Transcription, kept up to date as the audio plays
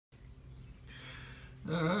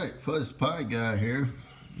Alright, Fuzz Pie Guy here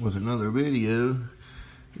with another video.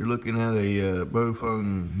 You're looking at a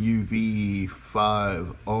Baofeng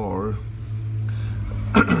UV-5R.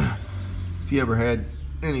 If you ever had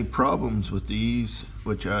any problems with these,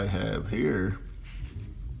 which I have here,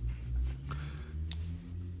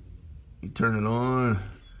 you turn it on.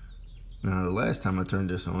 Now the last time I turned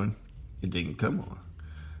this on, it didn't come on.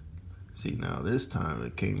 See, now this time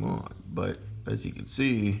it came on, but as you can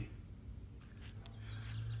see,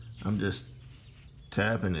 I'm just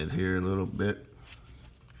tapping it here a little bit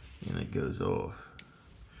and it goes off.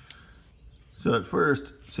 So at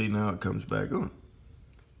first, see, now it comes back on.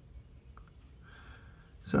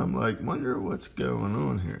 So I'm like, wonder what's going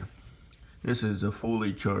on here. This is a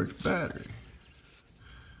fully charged battery.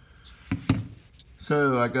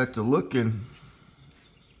 So I got to looking.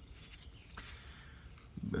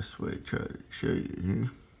 Best way to try to show you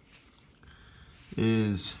here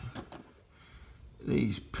is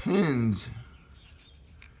these pins,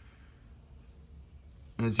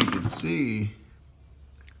 as you can see,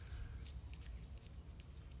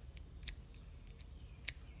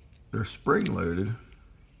 they're spring loaded,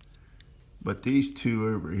 but these two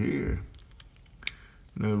over here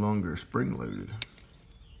no longer spring loaded,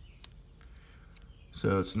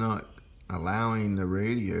 so it's not allowing the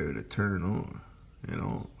radio to turn on and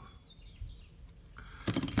off.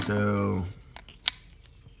 So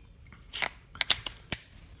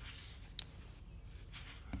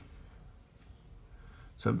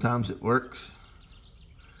sometimes it works,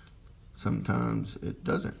 sometimes it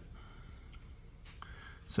doesn't.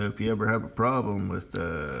 So if you ever have a problem with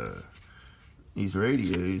these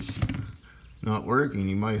radios not working,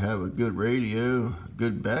 you might have a good radio, a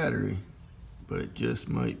good battery, but it just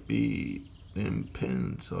might be them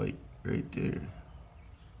pins like right there.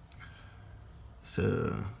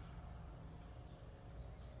 So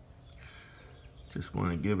just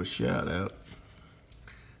want to give a shout out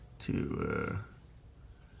to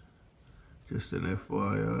just an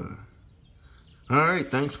FYI. Alright,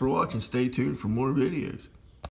 thanks for watching. Stay tuned for more videos.